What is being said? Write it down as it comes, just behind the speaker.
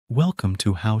Welcome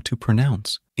to How to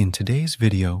Pronounce. In today's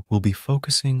video, we'll be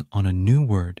focusing on a new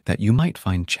word that you might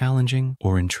find challenging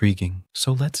or intriguing.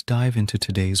 So let's dive into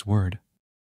today's word.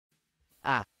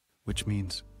 Which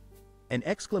means An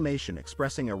exclamation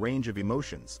expressing a range of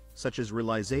emotions, such as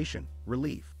realization,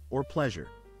 relief, or pleasure.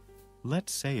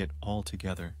 let's say it all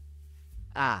together.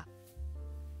 Ah.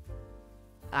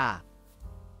 Ah.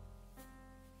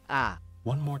 Ah.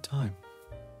 One more time.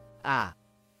 Ah.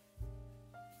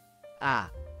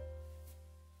 Ah.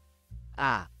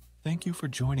 Ah. Thank you for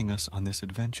joining us on this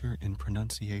adventure in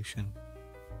pronunciation.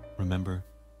 Remember,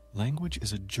 language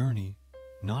is a journey,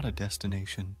 not a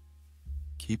destination.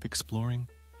 Keep exploring,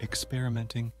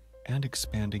 experimenting, and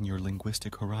expanding your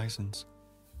linguistic horizons.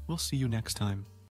 We'll see you next time.